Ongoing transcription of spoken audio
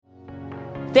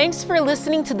Thanks for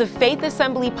listening to the Faith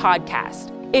Assembly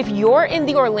podcast. If you're in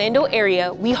the Orlando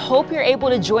area, we hope you're able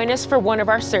to join us for one of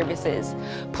our services.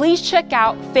 Please check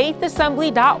out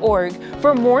faithassembly.org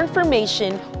for more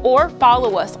information or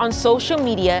follow us on social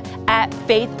media at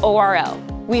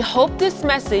FaithORL. We hope this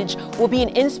message will be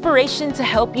an inspiration to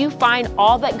help you find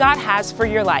all that God has for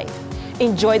your life.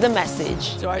 Enjoy the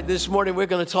message. All right, this morning we're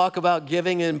going to talk about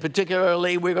giving, and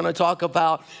particularly we're going to talk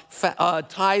about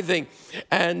tithing.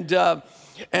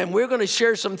 And we're going to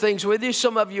share some things with you.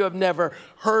 Some of you have never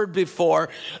heard before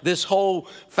this whole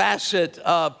facet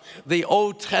of the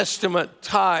Old Testament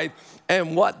tithe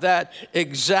and what that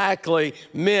exactly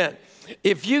meant.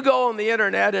 If you go on the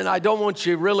internet, and I don't want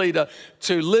you really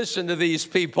to listen to these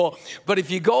people, but if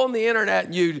you go on the internet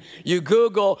and you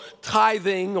Google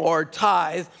tithing or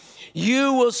tithe,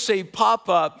 you will see pop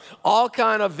up all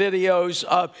kind of videos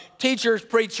of teachers,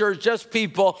 preachers, just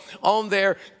people on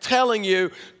there telling you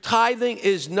tithing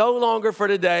is no longer for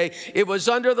today. It was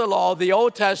under the law, the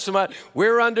Old Testament.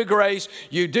 We're under grace.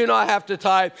 You do not have to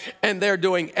tithe. And they're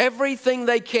doing everything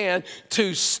they can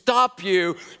to stop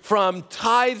you from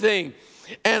tithing.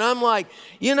 And I'm like,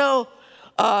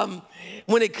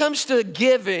 when it comes to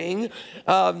giving,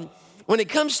 when it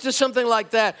comes to something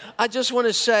like that, I just want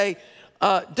to say,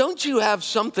 don't you have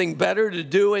something better to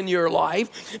do in your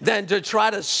life than to try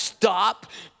to stop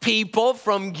people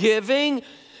from giving?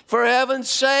 For heaven's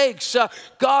sakes,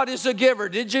 God is a giver.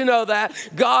 Did you know that?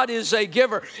 God is a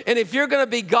giver. And if you're going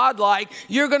to be godlike,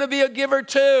 you're going to be a giver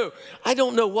too. I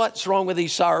don't know what's wrong with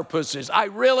these sourpusses. I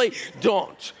really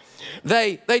don't.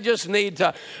 They just need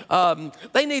to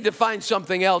find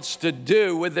something else to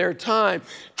do with their time,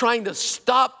 trying to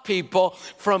stop people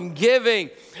from giving.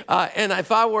 And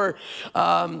if I were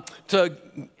to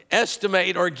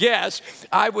estimate or guess,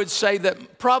 I would say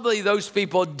that probably those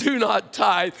people do not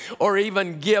tithe or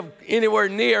even give anywhere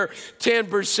near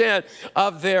 10%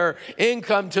 of their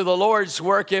income to the Lord's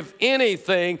work, if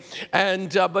anything.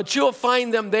 But you'll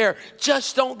find them there.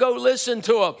 Just don't go listen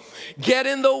to them. Get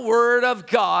in the Word of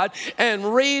God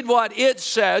and read what it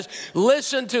says.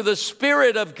 Listen to the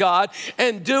Spirit of God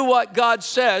and do what God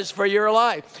says for your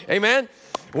life. Amen?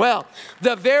 Well,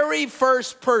 the very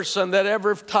first person that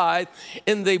ever tithed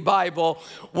in the Bible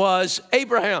was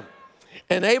Abraham.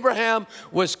 And Abraham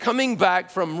was coming back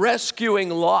from rescuing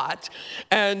Lot,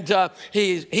 and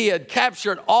he had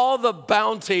captured all the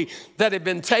bounty that had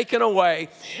been taken away.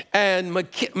 And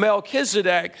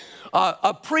Melchizedek,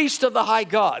 a priest of the high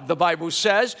God, the Bible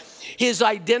says, his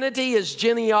identity, his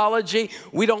genealogy,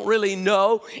 we don't really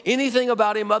know anything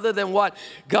about him other than what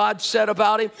God said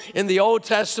about him in the Old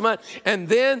Testament. And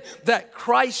then that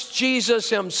Christ Jesus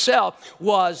himself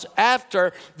was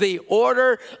after the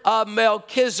order of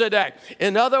Melchizedek.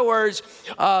 In other words,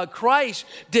 Christ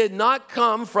did not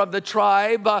come from the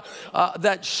tribe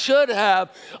that should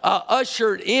have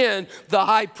ushered in the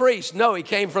high priest. No, he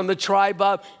came from the tribe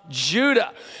of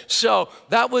Judah. So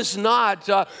that was not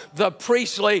the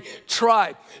priestly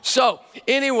tribe. So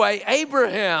anyway,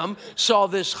 Abraham saw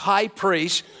this high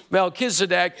priest,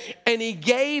 Melchizedek, and he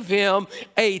gave him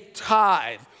a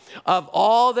tithe of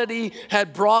all that he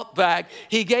had brought back.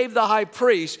 He gave the high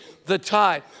priest the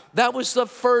tithe. That was the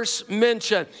first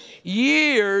mention.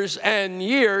 Years and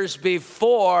years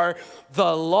before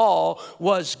the law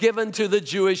was given to the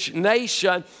Jewish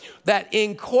nation, that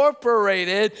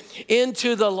incorporated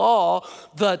into the law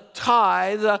the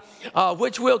tithe,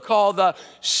 which we'll call the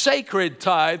sacred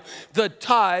tithe, the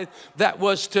tithe that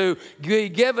was to be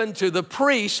given to the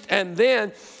priest, and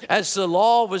then as the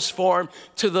law was formed,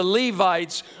 to the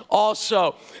Levites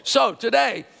also. So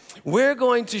today, we're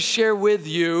going to share with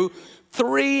you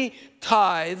 3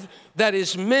 tithes that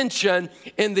is mentioned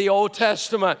in the Old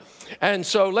Testament. And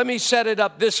so let me set it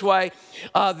up this way.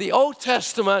 The Old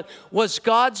Testament was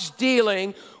God's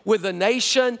dealing with the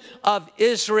nation of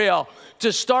Israel.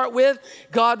 To start with,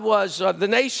 God was the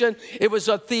nation. It was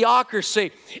a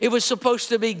theocracy. It was supposed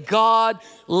to be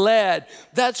God-led.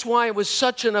 That's why it was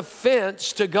such an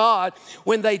offense to God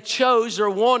when they chose or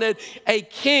wanted a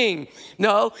king.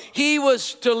 No, he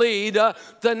was to lead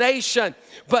the nation,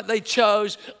 but they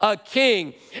chose a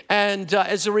king. And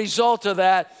as a result of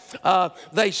that,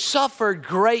 they suffered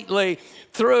greatly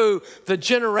through the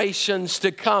generations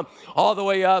to come, all the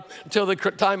way up until the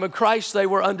time of Christ. They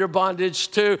were under bondage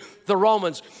to the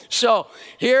Romans. So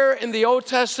here in the Old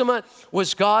Testament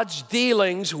was God's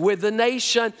dealings with the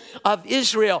nation of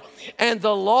Israel. And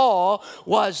the law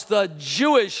was the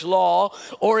Jewish law,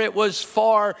 or it was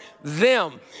for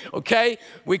them. Okay?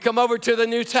 We come over to the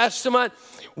New Testament.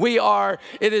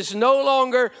 It is no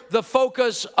longer the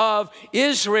focus of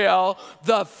Israel.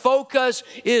 The focus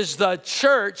is the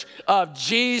church of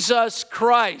Jesus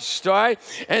Christ, all right?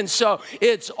 And so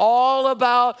it's all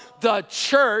about the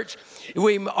church.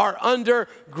 We are under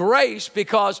grace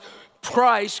because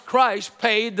Christ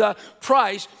paid the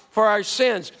price for our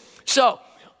sins. So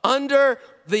under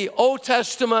the Old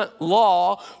Testament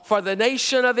law for the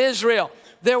nation of Israel,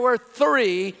 there were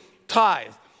 3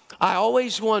 tithes. I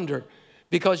always wondered,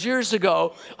 because years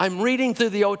ago, I'm reading through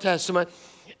the Old Testament,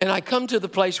 and I come to the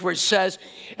place where it says,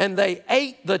 and they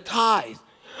ate the tithe.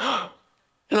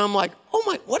 And I'm like, oh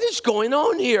my, what is going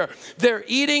on here? They're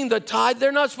eating the tithe.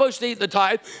 They're not supposed to eat the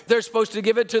tithe. They're supposed to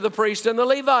give it to the priest and the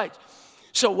Levites.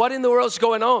 So what in the world is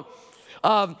going on?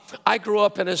 I grew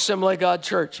up in Assembly of God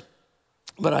Church,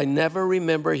 but I never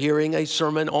remember hearing a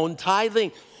sermon on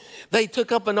tithing. They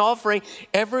took up an offering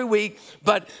every week,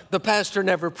 but the pastor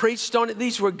never preached on it.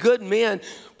 These were good men,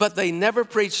 but they never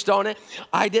preached on it.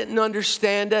 I didn't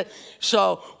understand it.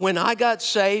 So when I got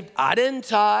saved, I didn't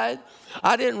tithe.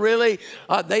 I didn't really,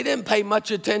 they didn't pay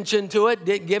much attention to it,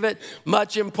 didn't give it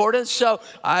much importance. So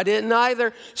I didn't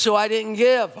either. So I didn't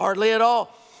give hardly at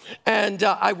all. And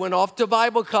I went off to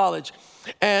Bible college.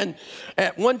 And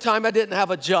at one time I didn't have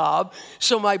a job.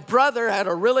 So my brother had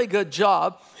a really good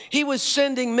job. He was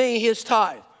sending me his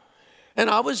tithe. And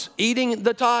I was eating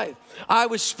the tithe. I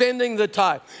was spending the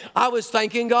tithe. I was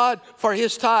thanking God for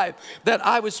his tithe that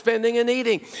I was spending and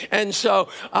eating. And so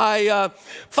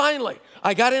finally,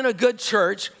 I got in a good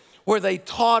church where they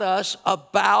taught us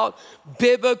about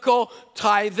biblical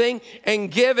tithing and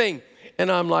giving.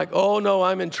 And I'm like, oh no,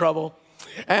 I'm in trouble.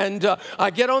 And I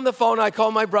get on the phone, I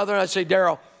call my brother and I say,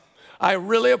 Daryl, I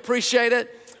really appreciate it,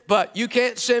 but you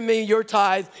can't send me your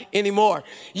tithe anymore.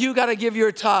 You got to give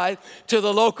your tithe to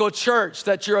the local church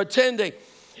that you're attending.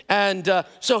 And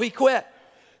so he quit.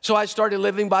 So I started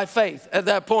living by faith at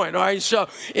that point. All right. So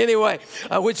anyway,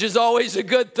 which is always a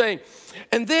good thing.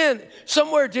 And then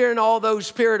somewhere during all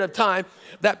those period of time,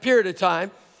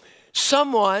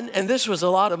 someone, and this was a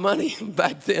lot of money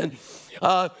back then,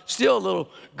 still a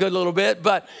good little bit,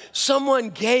 but someone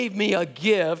gave me a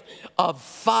gift of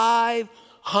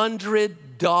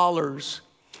 $500.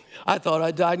 I thought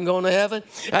I died and gone to heaven.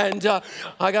 And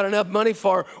I got enough money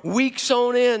for weeks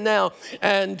on end now.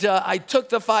 And I took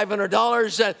the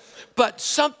 $500, but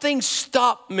something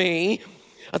stopped me.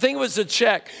 I think it was a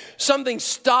check. Something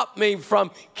stopped me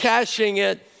from cashing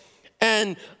it.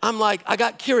 And I'm like, I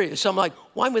got curious. I'm like,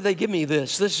 why would they give me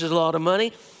this? This is a lot of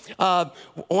money.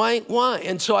 Why?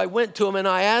 And so I went to him and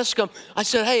I asked him, I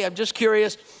said, hey, I'm just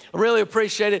curious. I really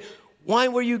appreciate it. Why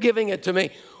were you giving it to me?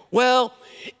 Well,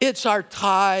 it's our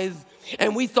tithe,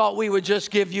 and we thought we would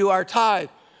just give you our tithe.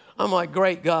 I'm like,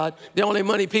 great, God. The only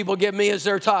money people give me is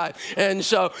their tithe. And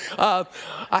so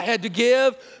I had to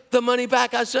give the money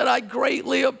back. I said, I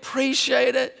greatly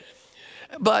appreciate it,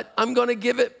 but I'm going to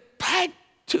give it back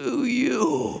to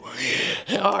you.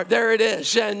 There it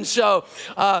is. And so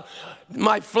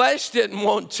my flesh didn't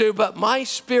want to, but my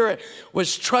spirit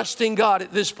was trusting God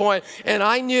at this point. And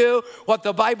I knew what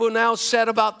the Bible now said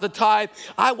about the tithe.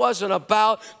 I wasn't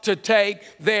about to take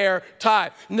their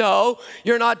tithe. No,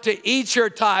 you're not to eat your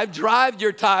tithe, drive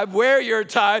your tithe, wear your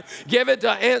tithe, give it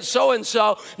to Aunt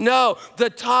so-and-so. No, the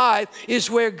tithe is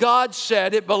where God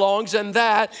said it belongs. And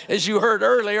that, as you heard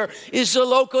earlier, is the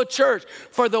local church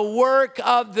for the work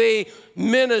of the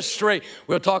ministry.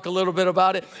 We'll talk a little bit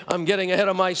about it. I'm getting ahead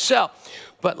of myself.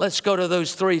 But let's go to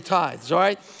those 3 tithes, all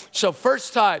right? So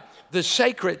first tithe, the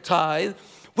sacred tithe,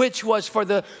 which was for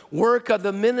the work of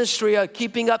the ministry of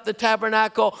keeping up the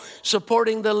tabernacle,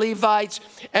 supporting the Levites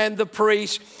and the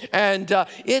priests. And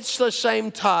it's the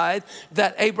same tithe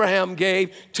that Abraham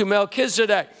gave to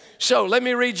Melchizedek. So let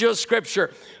me read you a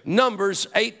scripture, Numbers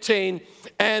 18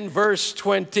 and verse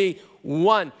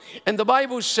 21. And the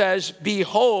Bible says,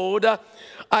 behold,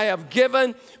 I have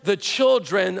given the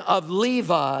children of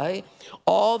Levi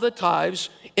all the tithes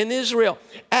in Israel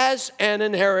as an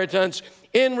inheritance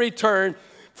in return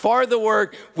for the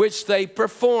work which they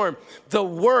perform, the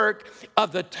work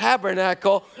of the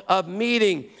tabernacle of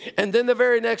meeting. And then the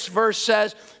very next verse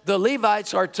says the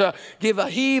Levites are to give a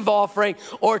heave offering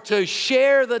or to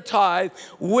share the tithe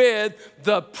with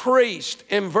the priest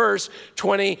in verse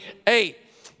 28.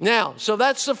 Now, so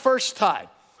that's the first tithe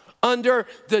under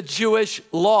the Jewish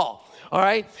law. All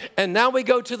right, and now we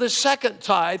go to the second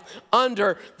tithe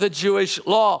under the Jewish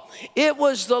law. It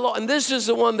was the law, and this is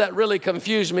the one that really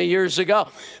confused me years ago.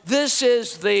 This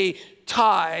is the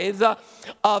tithe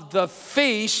of the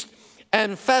feast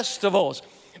and festivals.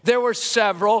 There were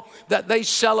several that they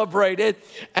celebrated,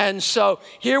 and so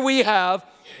here we have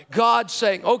God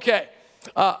saying, okay,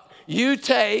 you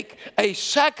take a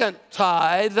second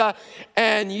tithe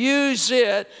and use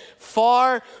it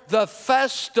for the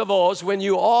festivals when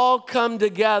you all come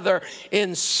together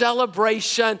in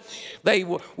celebration. They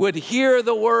would hear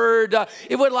the word.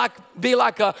 It would be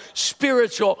like a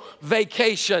spiritual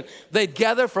vacation. They'd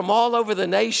gather from all over the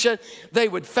nation. They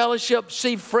would fellowship,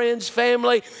 see friends,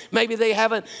 family, maybe they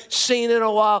haven't seen in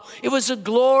a while. It was a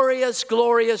glorious,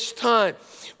 glorious time.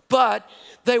 But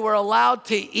they were allowed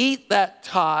to eat that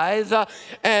tithe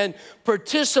and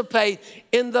participate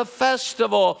in the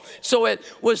festival. So it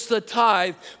was the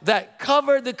tithe that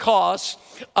covered the cost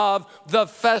of the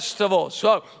festival.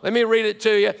 So let me read it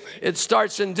to you. It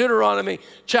starts in Deuteronomy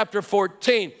chapter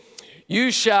 14. You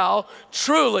shall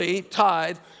truly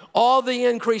tithe all the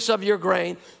increase of your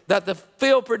grain that the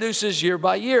field produces year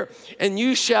by year. And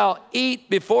you shall eat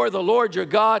before the Lord your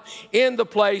God in the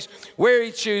place where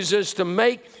he chooses to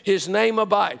make his name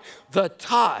abide. The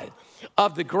tithe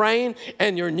of the grain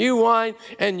and your new wine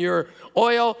and your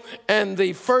oil and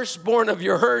the firstborn of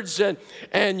your herds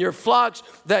and your flocks,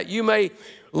 that you may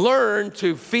learn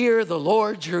to fear the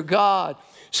Lord your God.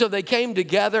 So they came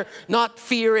together, not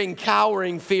fear in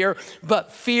cowering fear,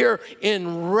 but fear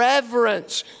in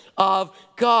reverence of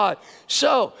God.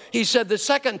 So he said the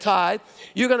second tithe,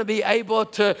 you're going to be able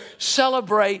to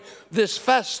celebrate this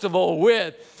festival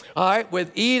with, all right,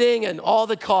 with eating and all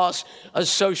the costs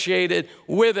associated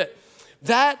with it.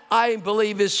 That, I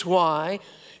believe, is why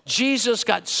Jesus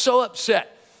got so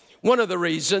upset. One of the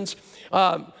reasons,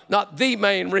 not the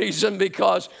main reason,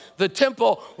 because the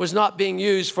temple was not being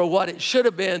used for what it should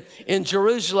have been in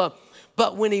Jerusalem.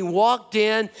 But when he walked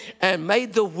in and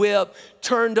made the whip,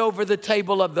 turned over the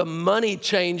table of the money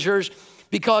changers,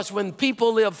 because when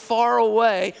people live far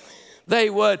away, they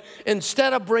would,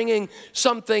 instead of bringing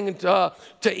something to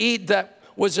eat that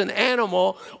was an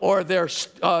animal or their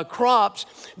crops,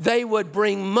 they would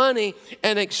bring money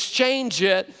and exchange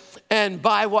it and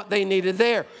buy what they needed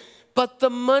there. But the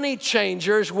money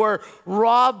changers were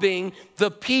robbing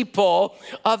the people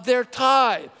of their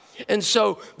tithe. And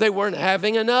so they weren't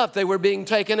having enough. They were being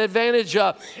taken advantage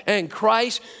of. And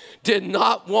Christ did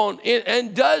not want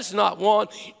and does not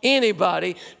want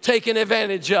anybody taken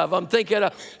advantage of. I'm thinking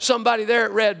of somebody there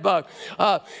at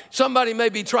Redbug. Somebody may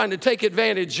be trying to take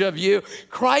advantage of you.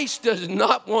 Christ does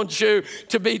not want you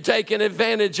to be taken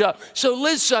advantage of. So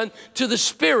listen to the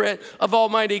Spirit of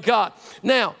Almighty God.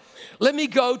 Now, let me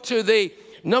go to the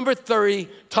number 30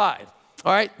 tithe.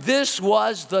 All right, this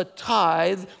was the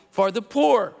tithe for the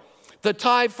poor. The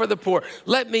tithe for the poor.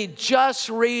 Let me just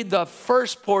read the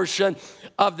first portion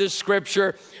of this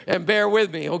scripture and bear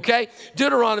with me, okay?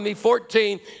 Deuteronomy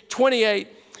 14:28.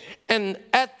 And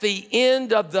at the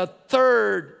end of the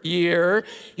third year,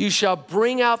 you shall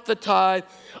bring out the tithe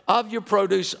of your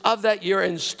produce of that year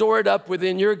and store it up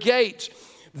within your gates.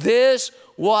 This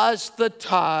was the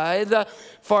tithe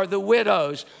for the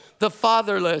widows, the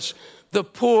fatherless, the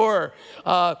poor.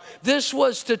 This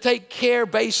was to take care,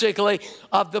 basically,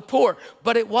 of the poor.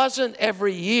 But it wasn't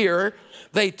every year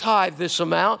they tithe this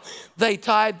amount. They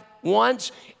tithe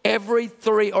once every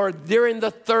 3, or during the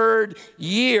third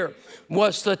year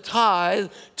was the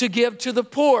tithe to give to the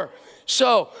poor.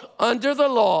 So under the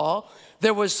law,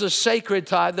 there was the sacred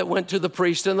tithe that went to the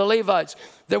priests and the Levites.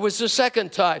 There was the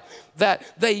second tithe that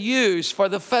they used for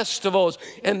the festivals.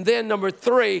 And then number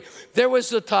 3, there was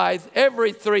the tithe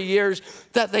every 3 years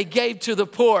that they gave to the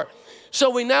poor.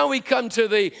 So now we come to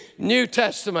the New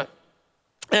Testament.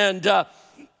 And,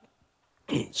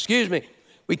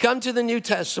 we come to the New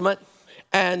Testament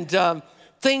and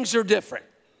things are different.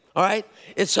 All right?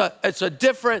 It's a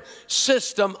different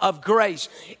system of grace.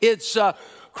 It's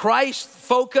Christ's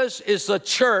focus is the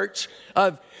church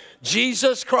of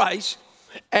Jesus Christ,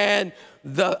 and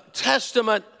the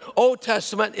Old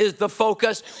Testament is the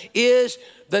focus, is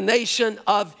the nation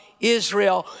of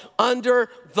Israel under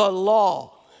the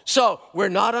law. So we're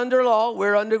not under law,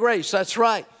 we're under grace. That's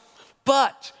right.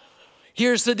 But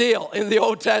here's the deal in the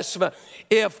Old Testament.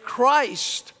 If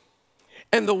Christ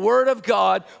and the Word of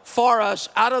God for us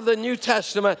out of the New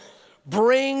Testament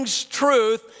brings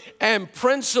truth and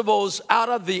principles out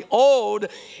of the old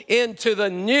into the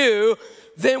new,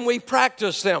 then we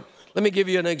practice them. Let me give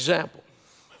you an example.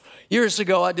 Years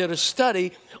ago, I did a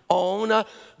study on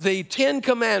the 10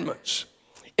 Commandments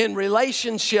in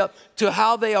relationship to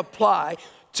how they apply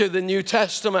to the New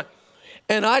Testament.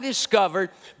 And I discovered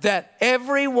that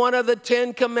every one of the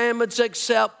 10 commandments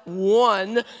except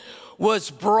one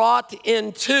was brought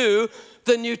into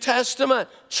the New Testament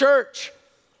church.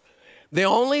 The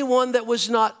only one that was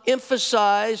not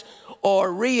emphasized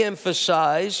or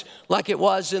re-emphasized like it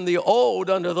was in the old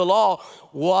under the law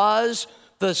was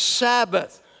the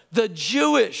Sabbath, the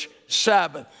Jewish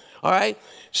Sabbath. All right?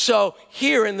 So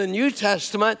here in the New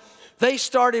Testament, they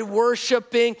started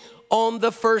worshiping on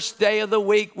the first day of the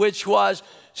week, which was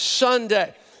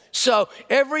Sunday. So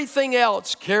everything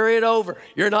else, carry it over.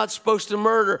 You're not supposed to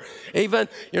murder. Even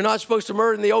you're not supposed to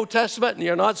murder in the Old Testament, and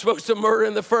you're not supposed to murder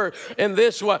in the first. In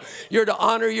this one, you're to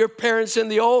honor your parents in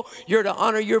the old. You're to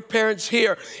honor your parents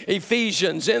here.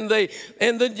 Ephesians in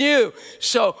the new.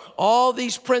 So all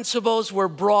these principles were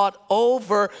brought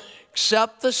over,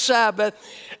 except the Sabbath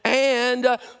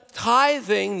and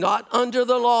tithing, not under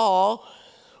the law,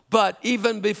 but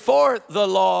even before the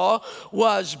law,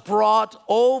 was brought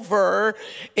over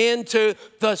into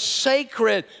the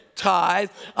sacred tithe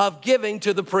of giving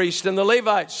to the priest and the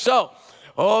Levites. So,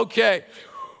 okay,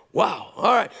 wow.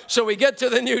 All right, so we get to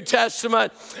the New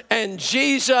Testament, and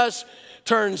Jesus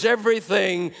turns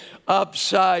everything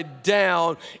upside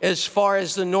down as far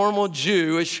as the normal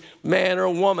Jewish man or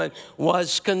woman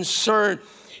was concerned.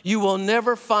 You will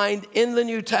never find in the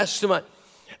New Testament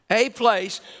a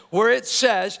place where it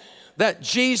says that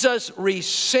Jesus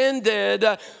rescinded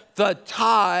the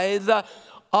tithe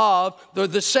of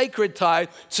the sacred tithe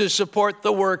to support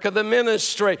the work of the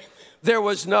ministry. There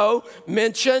was no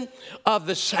mention of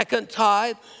the second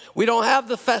tithe. We don't have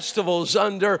the festivals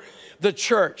under the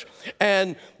church.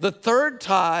 And the third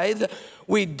tithe,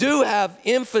 we do have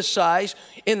emphasized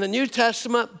in the New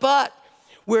Testament, but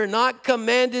we're not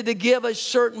commanded to give a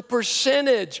certain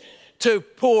percentage to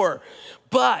poor.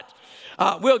 But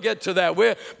we'll get to that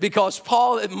because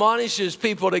Paul admonishes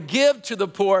people to give to the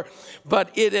poor,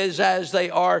 but it is as they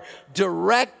are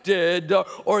directed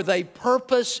or they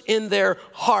purpose in their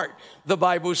heart, the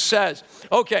Bible says.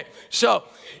 Okay, so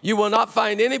you will not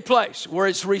find any place where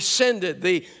it's rescinded,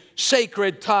 the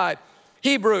sacred tithe.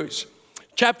 Hebrews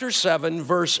chapter 7,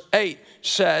 verse 8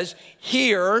 says,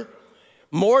 "Here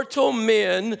mortal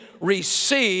men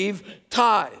receive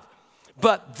tithe,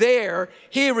 but there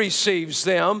he receives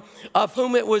them, of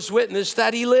whom it was witnessed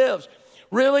that he lives."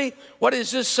 Really? What is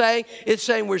this saying? It's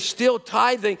saying we're still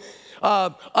tithing.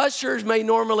 Ushers may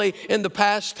normally in the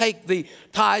past take the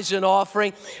tithes and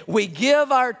offering. We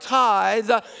give our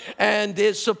tithe and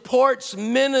it supports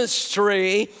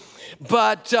ministry,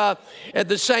 but at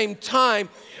the same time,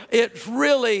 it's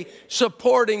really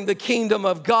supporting the kingdom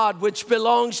of God, which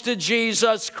belongs to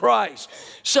Jesus Christ.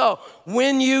 So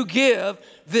when you give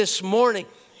this morning,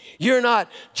 you're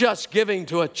not just giving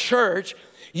to a church,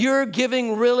 you're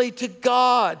giving really to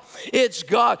God. It's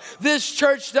God. This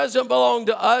church doesn't belong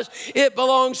to us, it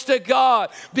belongs to God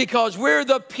because we're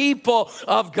the people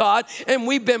of God and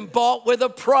we've been bought with a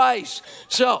price.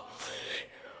 So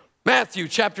Matthew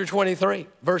chapter 23,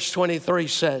 verse 23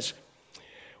 says,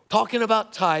 talking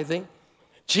about tithing,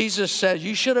 Jesus said,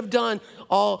 you should have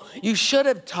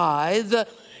tithed,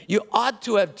 you ought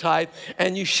to have tithed,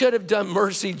 and you should have done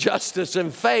mercy, justice,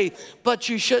 and faith, but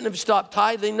you shouldn't have stopped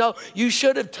tithing. No, you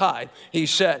should have tithed, he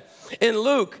said. In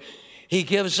Luke, he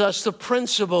gives us the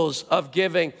principles of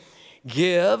giving.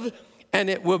 Give, and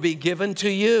it will be given to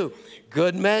you.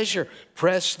 Good measure,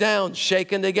 pressed down,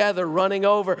 shaken together, running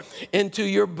over into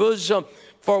your bosom.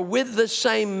 For with the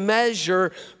same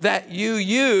measure that you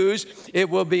use, it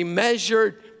will be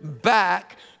measured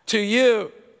back to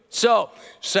you. So,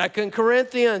 2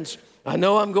 Corinthians, I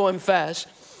know I'm going fast,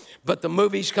 but the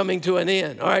movie's coming to an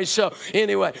end. All right, so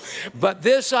anyway, but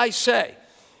this I say,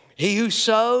 he who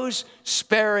sows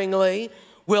sparingly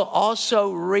will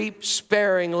also reap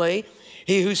sparingly.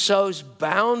 He who sows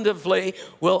bountifully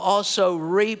will also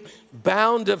reap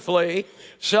bountifully.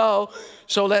 So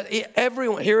let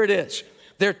everyone, here it is.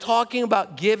 They're talking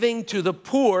about giving to the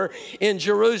poor in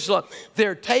Jerusalem.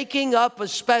 They're taking up a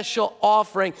special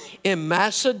offering in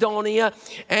Macedonia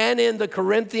and in the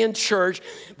Corinthian church.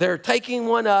 They're taking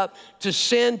one up to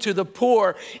send to the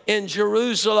poor in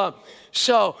Jerusalem.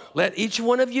 So let each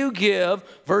one of you give,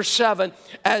 verse 7,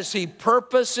 as he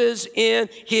purposes in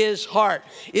his heart.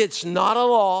 It's not a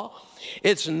law.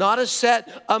 It's not a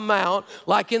set amount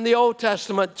like in the Old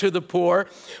Testament to the poor,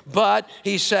 but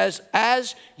he says,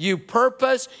 as you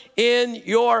purpose in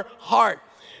your heart.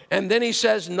 And then he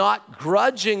says, not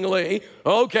grudgingly,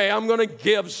 okay, I'm going to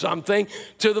give something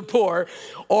to the poor,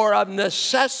 or of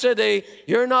necessity,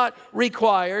 you're not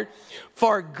required,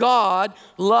 for God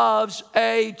loves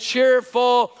a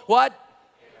cheerful, what?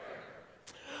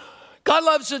 God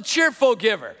loves a cheerful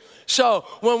giver. So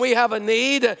when we have a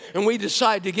need and we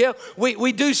decide to give,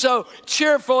 we do so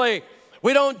cheerfully.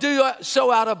 We don't do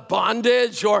so out of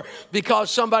bondage or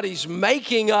because somebody's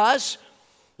making us.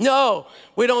 No,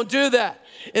 we don't do that.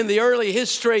 In the early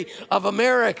history of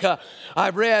America, I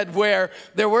read where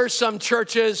there were some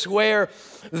churches where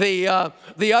the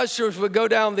ushers would go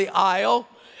down the aisle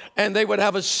and they would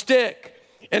have a stick.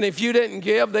 And if you didn't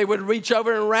give, they would reach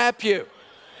over and rap you.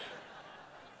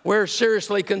 We're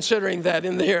seriously considering that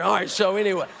in there. All right, so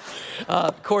anyway,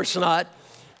 of course not.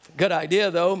 Good idea,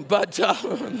 though, but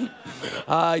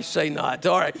I say not.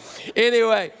 All right.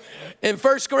 Anyway, in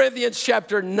 1 Corinthians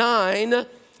chapter 9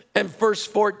 and verse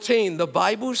 14, the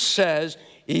Bible says,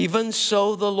 even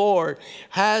so the Lord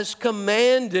has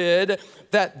commanded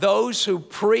that those who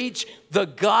preach the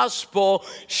gospel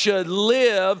should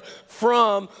live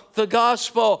from the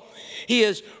gospel. He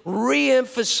is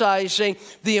re-emphasizing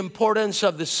the importance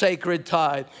of the sacred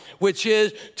tithe, which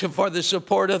is for the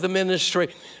support of the ministry.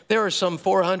 There are some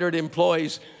 400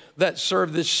 employees that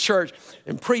serve this church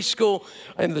in preschool,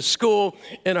 in the school,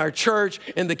 in our church,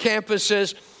 in the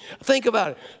campuses. Think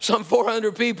about it, some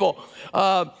 400 people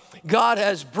God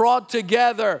has brought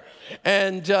together,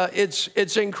 and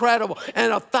it's incredible.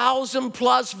 And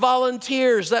 1,000+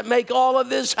 volunteers that make all of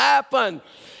this happen.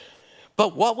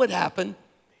 But what would happen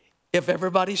if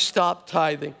everybody stopped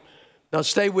tithing? Now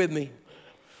stay with me.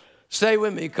 Stay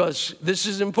with me because this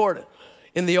is important.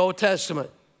 In the Old Testament,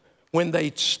 when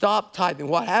they stopped tithing,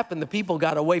 what happened? The people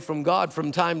got away from God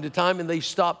from time to time and they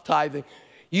stopped tithing.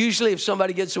 Usually if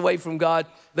somebody gets away from God,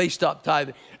 they stop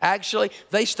tithing. Actually,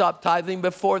 they stop tithing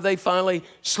before they finally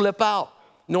slip out,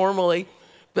 normally.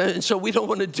 And so we don't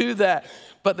want to do that.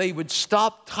 But they would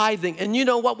stop tithing. And you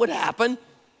know what would happen?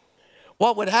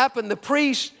 What would happen? The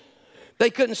priests, they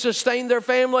couldn't sustain their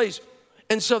families.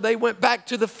 And so they went back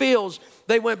to the fields.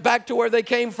 They went back to where they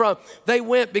came from. They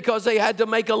went because they had to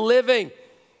make a living.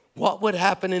 What would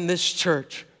happen in this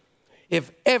church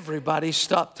if everybody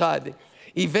stopped tithing?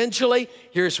 Eventually,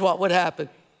 here's what would happen.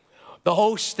 The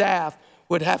whole staff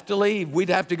would have to leave. We'd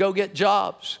have to go get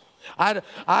jobs.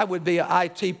 I would be an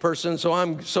IT person, so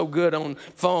I'm so good on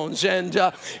phones. And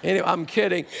anyway, I'm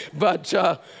kidding. But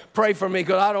pray for me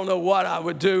because I don't know what I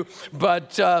would do.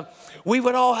 But we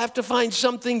would all have to find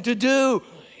something to do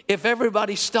if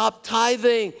everybody stopped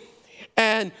tithing.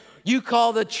 And you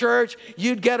call the church,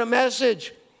 you'd get a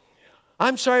message.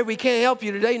 I'm sorry, we can't help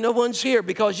you today. No one's here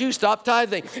because you stopped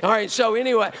tithing. All right, so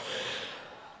anyway,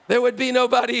 there would be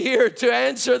nobody here to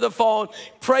answer the phone,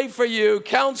 pray for you,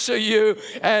 counsel you,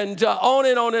 and on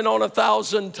and on and on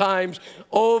 1,000 times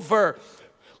over.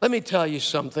 Let me tell you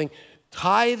something.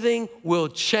 Tithing will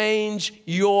change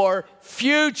your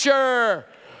future.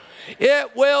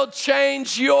 It will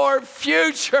change your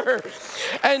future.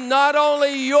 And not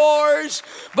only yours,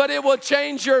 but it will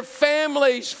change your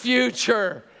family's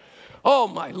future. Oh,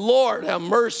 my Lord, have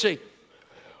mercy.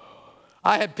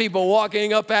 I had people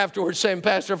walking up afterwards saying,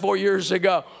 Pastor, 4 years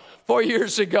ago,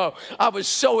 I was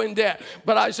so in debt.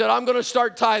 But I said, I'm going to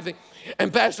start tithing.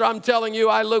 And Pastor, I'm telling you,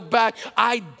 I look back,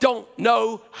 I don't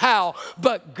know how,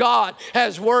 but God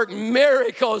has worked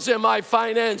miracles in my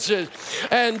finances.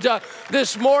 And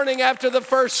this morning after the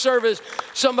first service,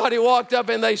 somebody walked up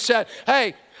and they said,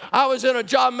 hey, I was in a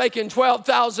job making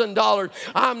 $12,000.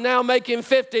 I'm now making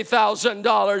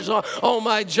 $50,000 on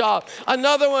my job.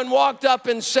 Another one walked up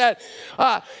and said,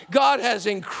 God has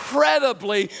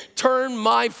incredibly turned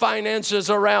my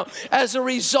finances around as a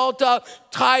result of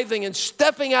tithing and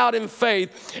stepping out in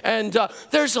faith. And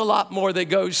there's a lot more that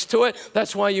goes to it.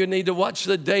 That's why you need to watch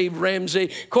the Dave Ramsey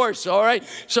course, all right?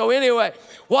 So anyway,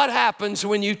 what happens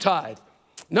when you tithe?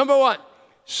 Number one,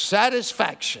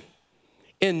 satisfaction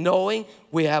in knowing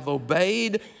we have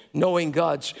obeyed, knowing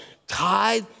God's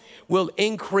tithe will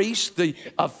increase the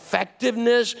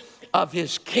effectiveness of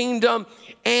his kingdom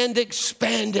and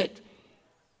expand it.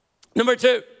 Number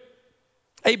two,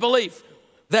 a belief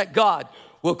that God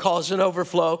will cause an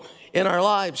overflow in our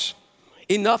lives,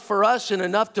 enough for us and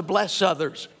enough to bless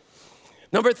others.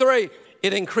 Number three,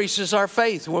 it increases our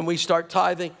faith when we start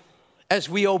tithing. As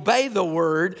we obey the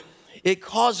word, it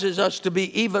causes us to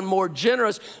be even more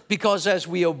generous because as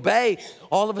we obey,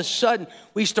 all of a sudden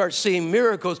we start seeing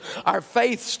miracles. Our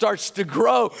faith starts to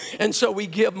grow, and so we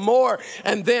give more.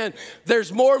 And then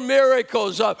there's more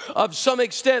miracles of some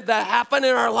extent that happen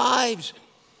in our lives.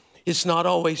 It's not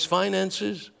always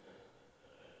finances.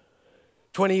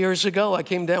 20 years ago, I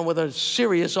came down with a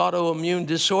serious autoimmune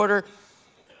disorder.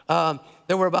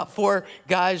 There were about 4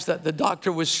 guys that the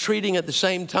doctor was treating at the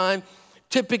same time.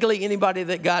 Typically, anybody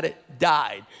that got it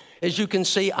died. As you can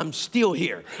see, I'm still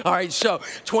here. All right, so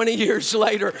 20 years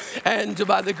later, and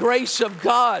by the grace of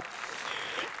God,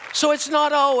 So it's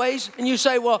not always, and you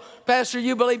say, well, Pastor,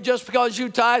 you believe just because you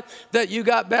tithe that you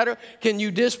got better? Can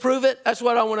you disprove it? That's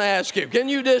what I want to ask you. Can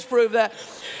you disprove that?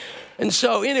 And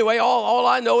so anyway, all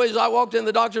I know is I walked in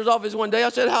the doctor's office one day. I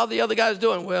said, how are the other guys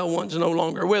doing? Well, one's no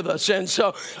longer with us. And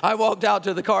so I walked out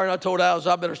to the car and I told Alice,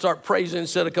 I better start praising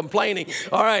instead of complaining.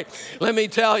 All right, let me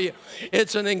tell you,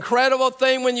 it's an incredible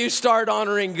thing when you start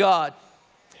honoring God.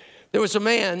 There was a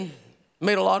man,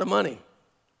 made a lot of money.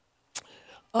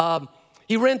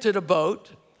 He rented a boat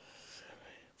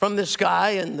from this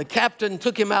guy, and the captain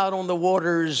took him out on the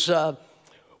waters,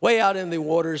 way out in the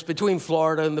waters between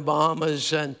Florida and the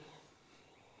Bahamas, and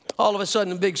all of a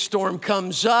sudden a big storm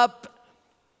comes up.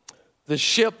 The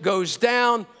ship goes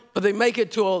down, but they make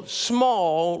it to a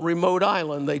small remote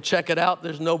island. They check it out.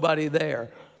 There's nobody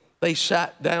there. They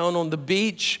sat down on the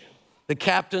beach. The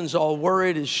captain's all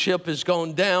worried. His ship has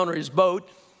gone down, or his boat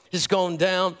has gone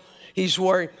down. He's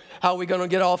worried, how are we going to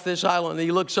get off this island? And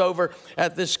he looks over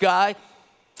at this guy,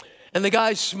 and the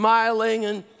guy's smiling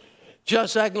and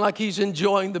just acting like he's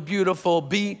enjoying the beautiful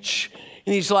beach.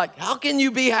 And he's like, how can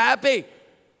you be happy?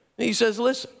 And he says,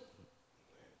 listen,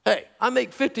 hey, I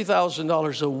make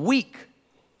 $50,000 a week.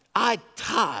 I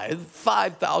tithe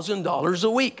 $5,000 a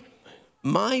week.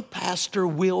 My pastor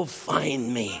will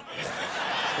find me.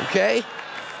 Okay?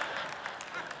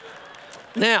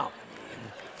 Now,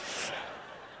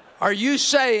 are you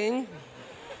saying,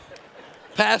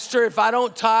 Pastor, if I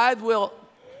don't tithe,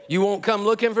 you won't come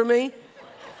looking for me?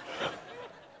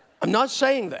 I'm not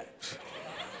saying that.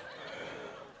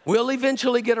 We'll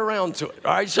eventually get around to it,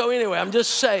 all right? So anyway, I'm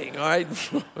just saying, all right?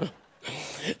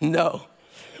 No.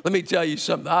 Let me tell you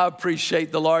something. I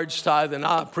appreciate the large tithe, and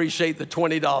I appreciate the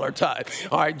 $20 tithe,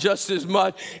 all right, just as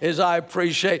much as I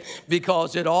appreciate,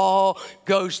 because it all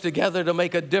goes together to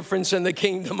make a difference in the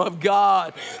kingdom of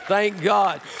God. Thank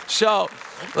God. So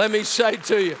let me say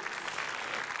to you,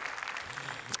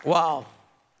 wow.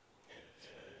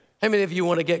 How many of you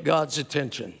want to get God's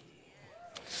attention?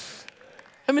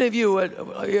 How many of you,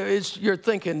 you're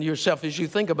thinking to yourself, as you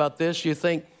think about this, you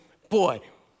think, boy,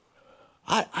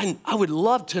 I would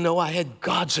love to know I had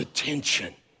God's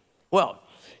attention. Well,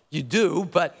 you do,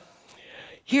 but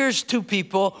here's two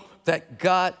people that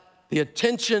got the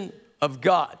attention of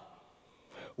God.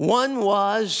 One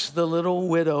was the little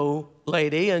widow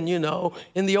lady, and you know,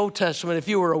 in the Old Testament, if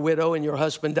you were a widow and your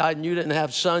husband died and you didn't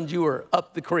have sons, you were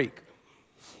up the creek.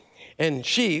 And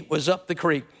she was up the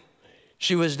creek.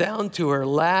 She was down to her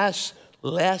less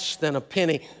than a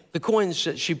penny. The coins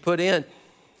that she put in,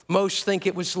 most think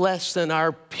it was less than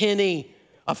our penny,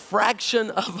 a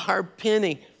fraction of our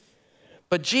penny.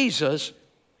 But Jesus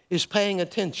is paying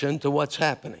attention to what's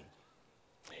happening.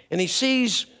 And he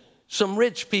sees some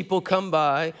rich people come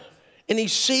by, and he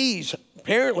sees,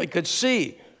 apparently could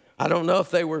see, I don't know if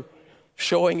they were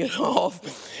showing it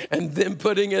off and then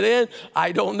putting it in,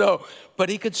 I don't know. But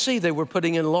he could see they were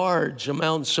putting in large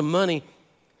amounts of money.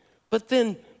 But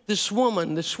then this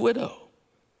woman, this widow,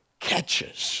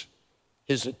 catches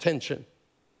his attention.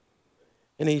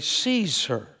 And he sees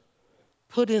her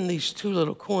put in these two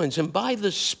little coins. And by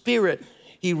the Spirit,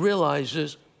 he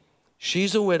realizes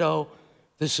she's a widow.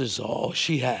 This is all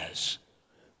she has.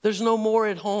 There's no more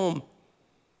at home.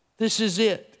 This is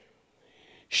it.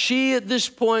 She, at this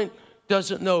point,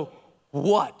 doesn't know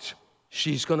what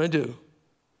she's going to do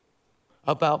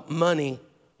about money,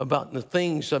 about the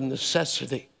things of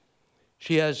necessity.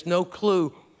 She has no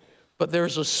clue, but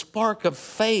there's a spark of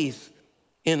faith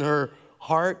in her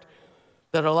heart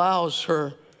that allows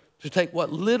her to take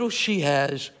what little she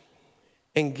has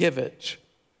and give it.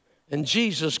 And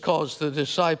Jesus calls the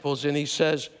disciples and he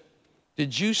says,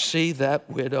 did you see that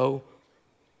widow?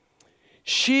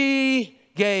 She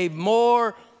gave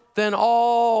more than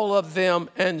all of them,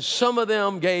 and some of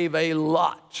them gave a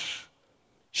lot.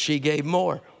 She gave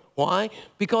more. Why?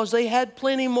 Because they had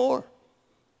plenty more,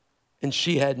 and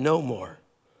she had no more.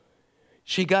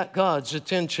 She got God's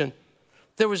attention.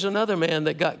 There was another man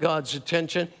that got God's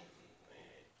attention.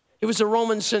 It was a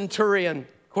Roman centurion,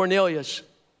 Cornelius.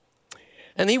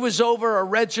 And he was over a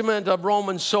regiment of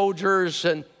Roman soldiers,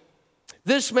 and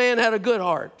this man had a good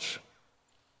heart.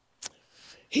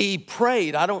 He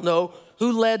prayed. I don't know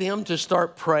who led him to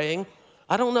start praying.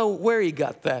 I don't know where he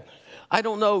got that. I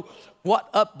don't know what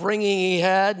upbringing he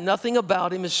had. Nothing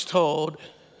about him is told.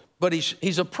 But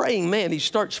he's a praying man. He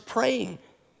starts praying.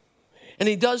 And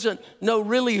he doesn't know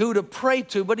really who to pray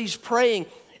to, but he's praying.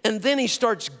 And then he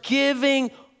starts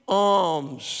giving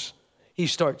alms. He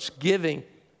starts giving.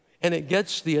 And it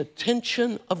gets the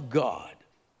attention of God.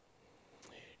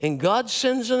 And God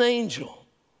sends an angel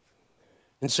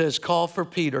and says, call for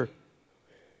Peter.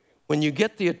 When you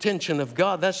get the attention of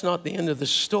God, that's not the end of the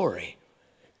story.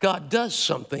 God does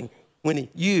something when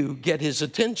you get his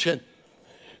attention.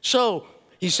 So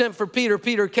he sent for Peter.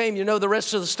 Peter came, you know the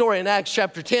rest of the story in Acts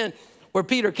chapter 10, where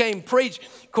Peter came, preached.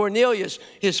 Cornelius,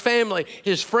 his family,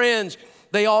 his friends,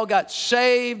 they all got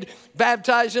saved,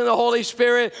 baptized in the Holy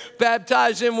Spirit,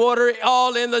 baptized in water,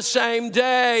 all in the same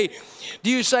day. Do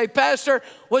you say, Pastor,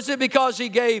 was it because he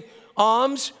gave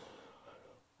alms?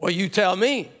 Well, you tell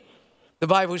me. The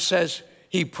Bible says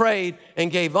he prayed and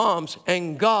gave alms,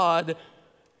 and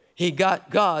he got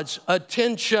God's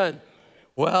attention.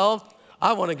 Well,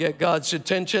 I want to get God's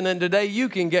attention, and today you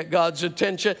can get God's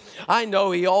attention. I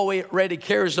know he already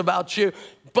cares about you,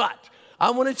 but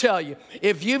I want to tell you,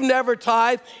 if you've never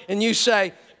tithed and you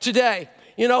say, today,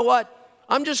 you know what?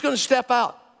 I'm just going to step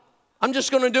out. I'm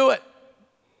just going to do it.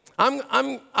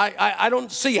 I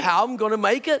don't see how I'm going to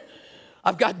make it.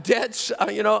 I've got debts,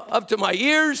 up to my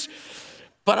ears,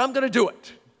 but I'm going to do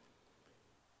it.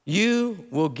 You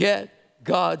will get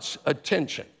God's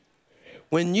attention.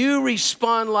 When you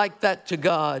respond like that to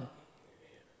God,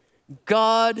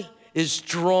 God is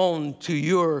drawn to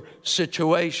your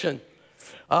situation.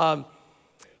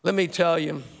 Let me tell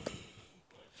you,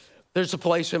 there's a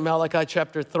place in Malachi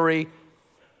chapter 3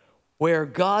 where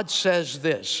God says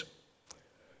this,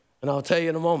 and I'll tell you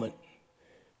in a moment,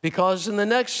 because in the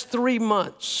next 3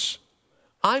 months,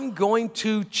 I'm going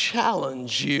to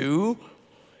challenge you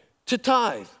to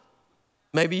tithe.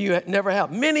 Maybe you never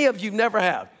have. Many of you never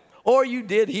have. Or you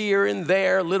did here and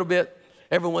there a little bit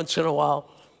every once in a while,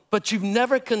 but you've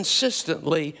never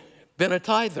consistently been a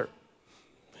tither.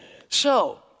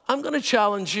 So I'm going to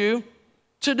challenge you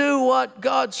to do what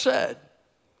God said.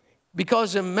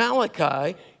 Because in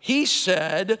Malachi, he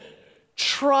said,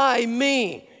 try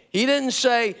me. He didn't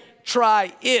say,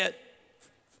 try it,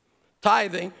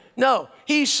 tithing. No,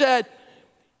 he said,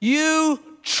 you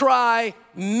try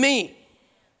me.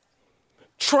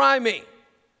 Try me.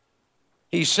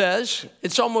 He says,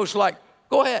 it's almost like,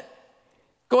 go ahead,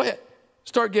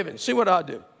 start giving, see what I'll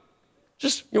do.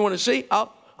 Just, you want to see?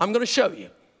 I'm going to show you.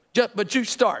 But you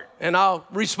start, and I'll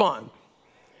respond.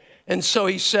 And so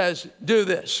he says, do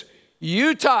this.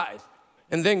 You tithe.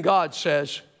 And then God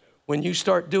says, when you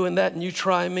start doing that and you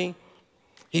try me,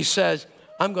 he says,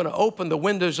 I'm going to open the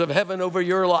windows of heaven over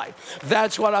your life.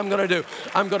 That's what I'm going to do.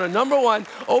 I'm going to, number one,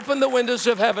 open the windows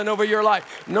of heaven over your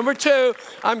life. Number two,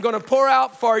 I'm going to pour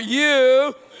out for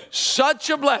you such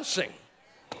a blessing,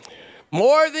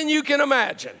 more than you can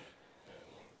imagine.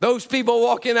 Those people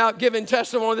walking out giving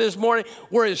testimony this morning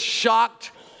were as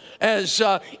shocked as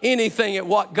anything at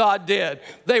what God did.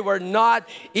 They were not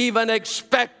even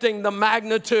expecting the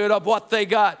magnitude of what they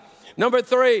got. Number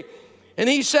three, and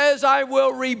he says, I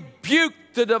will rebuke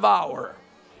the devourer.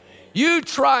 You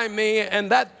try me,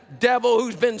 and that devil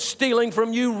who's been stealing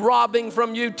from you, robbing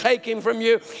from you, taking from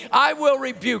you, I will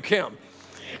rebuke him.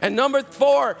 And number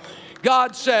four,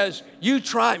 God says, you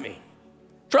try me.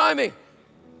 Try me.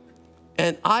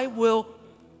 And I will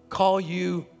call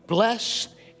you blessed,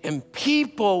 and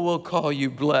people will call you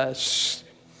blessed.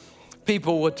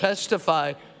 People will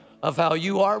testify of how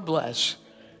you are blessed.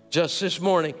 Just this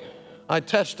morning, I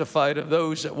testified of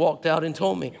those that walked out and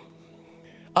told me.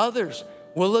 Others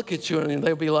will look at you and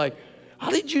they'll be like,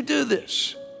 how did you do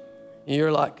this? And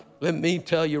you're like, let me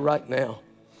tell you right now,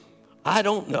 I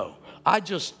don't know. I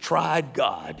just tried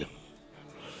God.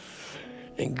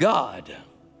 And God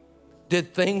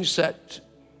did things that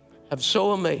have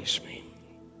so amazed me.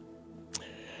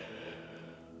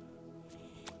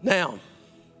 Now,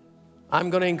 I'm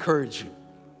going to encourage you.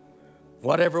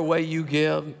 Whatever way you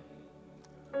give,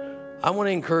 I want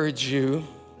to encourage you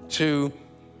to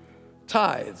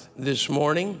tithe this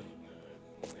morning.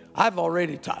 I've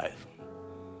already tithed.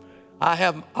 I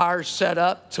have ours set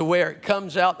up to where it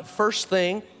comes out the first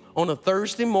thing on a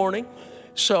Thursday morning.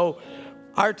 So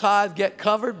our tithe get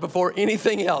covered before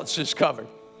anything else is covered.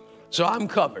 So I'm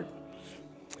covered.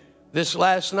 This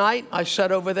last night, I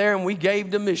sat over there and we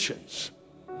gave to missions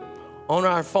on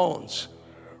our phones.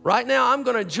 Right now, I'm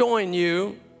going to join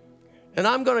you and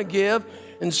I'm going to give.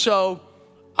 And so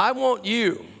I want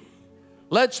you,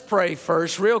 let's pray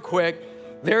first real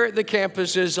quick. There at the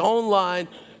campuses, online.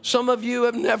 Some of you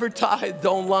have never tithed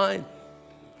online.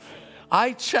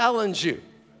 I challenge you.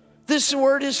 This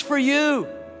word is for you.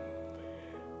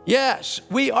 Yes,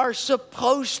 we are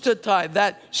supposed to tithe,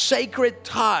 that sacred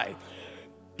tithe.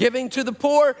 Giving to the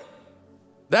poor,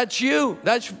 that's you.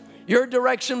 That's your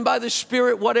direction by the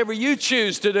Spirit, whatever you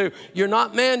choose to do. You're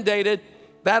not mandated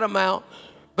that amount,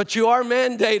 but you are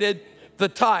mandated the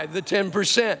tithe, the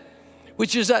 10%,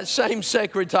 which is that same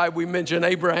sacred tithe we mentioned,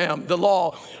 Abraham, the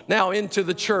law, now into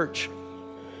the church.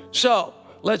 So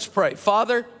let's pray.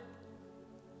 Father,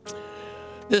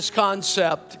 This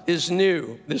concept is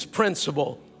new. This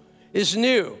principle is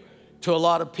new to a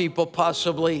lot of people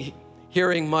possibly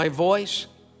hearing my voice.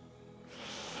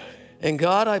 And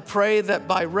God, I pray that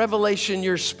by revelation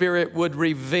your Spirit would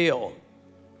reveal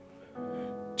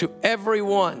to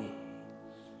everyone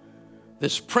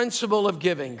this principle of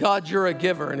giving. God, you're a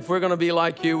giver, and if we're going to be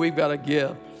like you, we've got to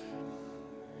give.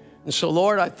 And so,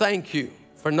 Lord, I thank you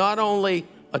for not only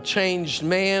a changed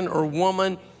man or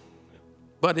woman,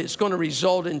 but it's going to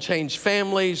result in changed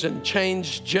families and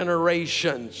changed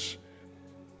generations.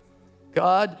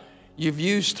 God, you've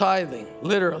used tithing,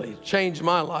 literally changed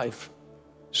my life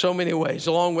so many ways,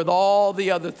 along with all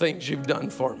the other things you've done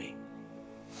for me.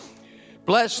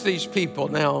 Bless these people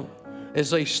now as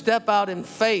they step out in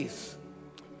faith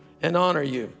and honor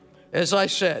you. As I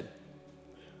said,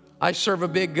 I serve a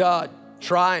big God.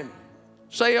 Try him.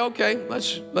 Say, okay,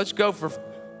 let's go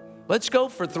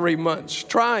for 3 months.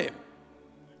 Try him.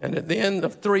 And at the end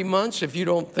of 3 months, if you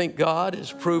don't think God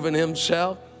has proven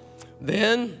himself,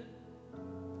 then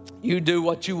you do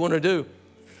what you want to do.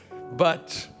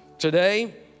 But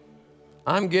today,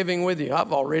 I'm giving with you.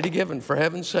 I've already given, for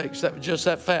heaven's sakes. That was just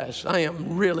that fast. I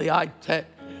am really high tech.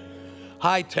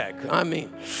 I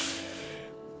mean,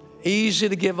 easy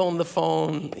to give on the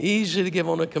phone, easy to give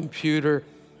on a computer,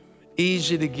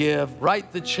 easy to give.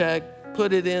 Write the check,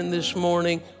 put it in this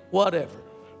morning, whatever.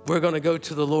 We're going to go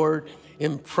to the Lord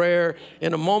in prayer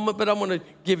in a moment, but I'm going to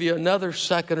give you another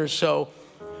second or so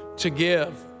to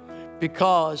give,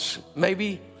 because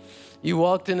maybe you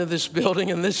walked into this building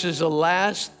and this is the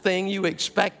last thing you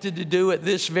expected to do at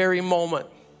this very moment,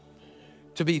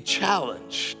 to be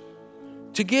challenged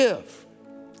to give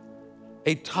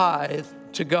a tithe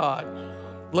to God.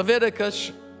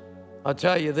 Leviticus, I'll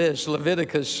tell you this,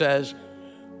 Leviticus says,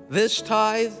 this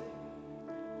tithe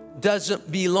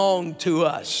doesn't belong to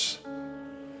us.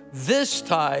 This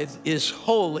tithe is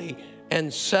holy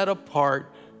and set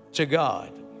apart to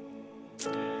God.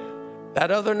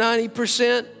 That other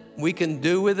 90%, we can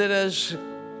do with it as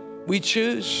we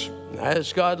choose,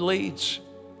 as God leads,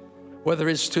 whether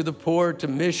it's to the poor, to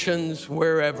missions,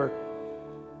 wherever.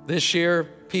 This year,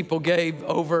 people gave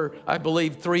over, I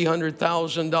believe,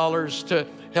 $300,000 to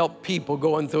help people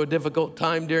going through a difficult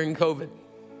time during COVID.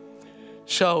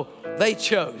 So they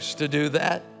chose to do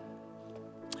that.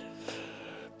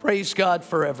 Praise God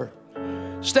forever.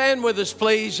 Stand with us,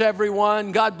 please,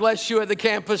 everyone. God bless you at the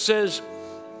campuses.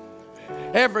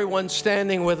 Everyone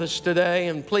standing with us today,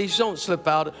 and please don't slip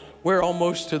out. We're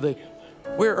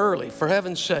early, for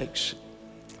heaven's sakes.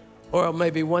 Or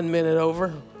maybe 1 minute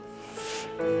over.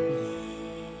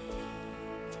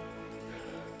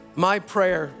 My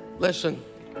prayer, listen,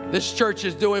 this church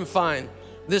is doing fine.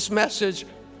 This message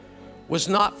was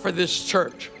not for this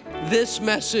church. This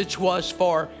message was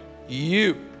for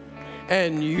you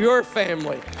and your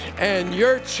family and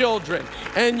your children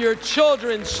and your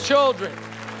children's children.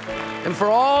 And for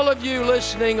all of you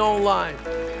listening online,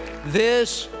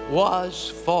 this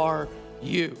was for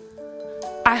you.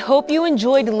 I hope you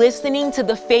enjoyed listening to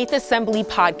the Faith Assembly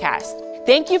podcast.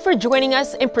 Thank you for joining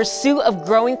us in pursuit of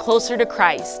growing closer to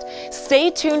Christ. Stay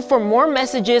tuned for more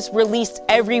messages released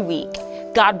every week.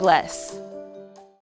 God bless.